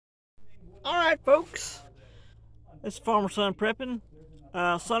Alright folks, this is Farmer Son Prepping,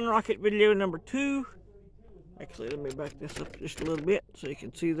 Sun Rocket video number 2. Actually, let me back this up just a little bit so you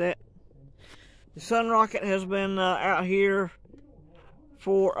can see that. The Sun Rocket has been out here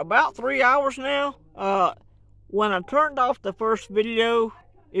for about 3 hours now. When I turned off the first video,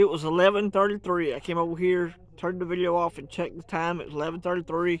 it was 11:33. I came over here, turned the video off and checked the time. It was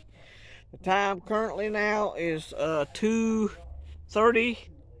 11:33. The time currently now is 2:30.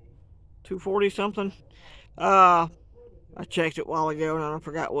 240 something. I checked it a while ago and I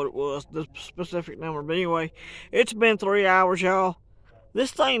forgot what it was, the specific number. But anyway, it's been 3 hours, y'all.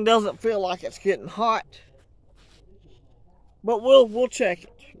 This thing doesn't feel like it's getting hot, but we'll check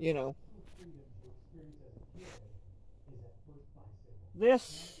it, you know.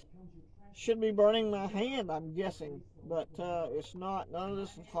 This should be burning my hand, I'm guessing, but it's not. None of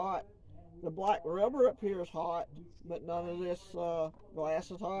this is hot. The black rubber up here is hot, but none of this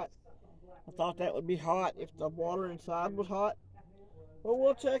glass is hot. I thought that would be hot if the water inside was hot, but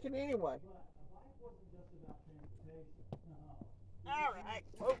we'll check it anyway. Alright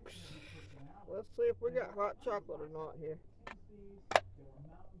folks, let's see if we got hot chocolate or not here.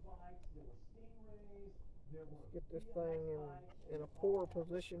 Let's get this thing in a pour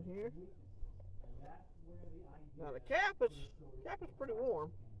position here. Now the cap is pretty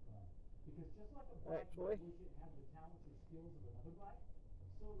warm, actually.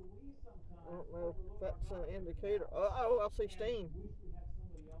 I don't know if that's an indicator. Oh, I see steam.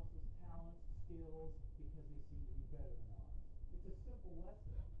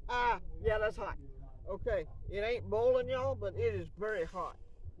 Yeah, that's hot. Okay, it ain't boiling, y'all, but it is very hot.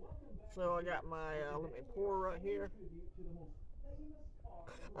 So I got my, let me pour right here.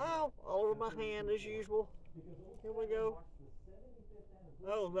 Oh, all over my hand as usual. Here we go.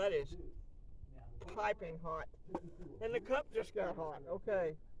 Oh, that is piping hot. And the cup just got hot.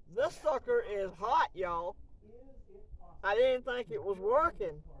 Okay. This sucker is hot, y'all. I didn't think it was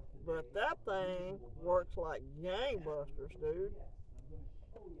working, but that thing works like gangbusters, dude.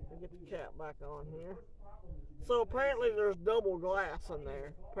 Let me get the cap back on here. So apparently there's double glass in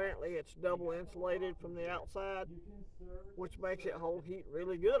there. Apparently it's double insulated from the outside, which makes it hold heat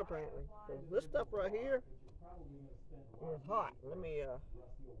really good, apparently. So this stuff right here is hot. Let me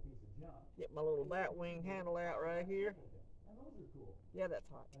get my little bat wing handle out right here. Yeah, that's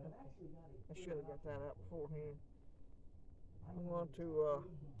hot. I should have got that out beforehand. I'm going to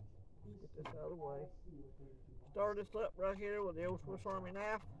get this out of the way. Start this up right here with the old Swiss Army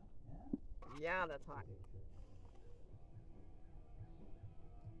knife. Yeah, that's hot.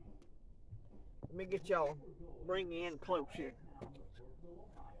 Let me get y'all, bring you in close here.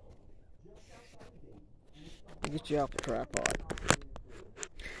 Get you off the tripod.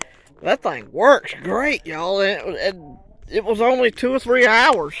 That thing works great, y'all. It was only 2 or 3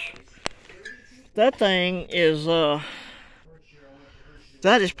 hours. That thing is, that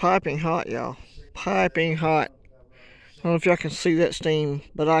is piping hot, y'all. Piping hot. I don't know if y'all can see that steam,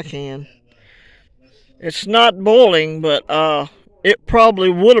 but I can. It's not boiling, but it probably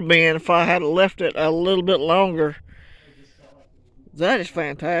would have been if I had left it a little bit longer. That is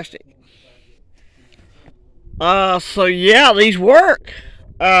fantastic. So yeah, these work.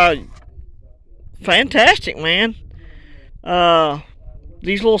 Fantastic, man.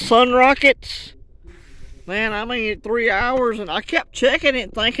 These little sun rockets, man, I mean 3 hours, and I kept checking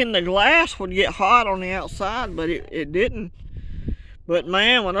it thinking the glass would get hot on the outside, but it didn't. But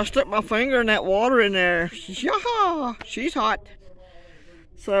man, when I stuck my finger in that water in there, yeah, she's hot.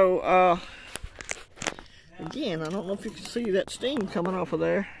 So again, I don't know if you can see that steam coming off of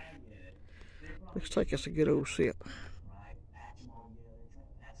there. Let's take us a good old sip.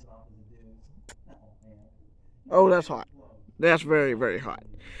 Oh, that's hot. That's very, very hot.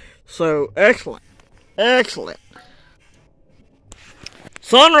 So, excellent. Excellent.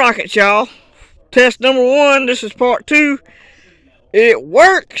 Sun rockets, y'all. Test number 1. This is part 2. It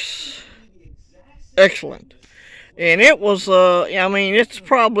works. Excellent. And it was, I mean, it's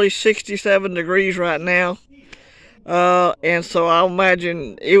probably 67 degrees right now. And so I'll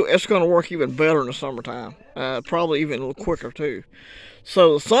imagine it's going to work even better in the summertime. Probably even a little quicker, too.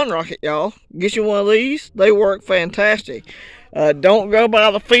 So the Sun Rocket, y'all, get you one of these. They work fantastic. Don't go by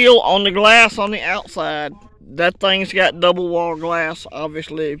the feel on the glass on the outside. That thing's got double wall glass,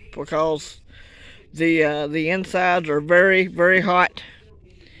 obviously, because the insides are very, very hot.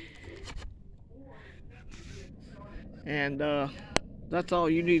 And that's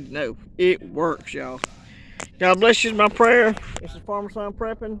all you need to know. It works, y'all. God bless you is my prayer. This is Farmer Son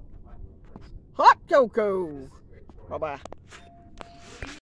Prepping. Hot cocoa. Bye-bye.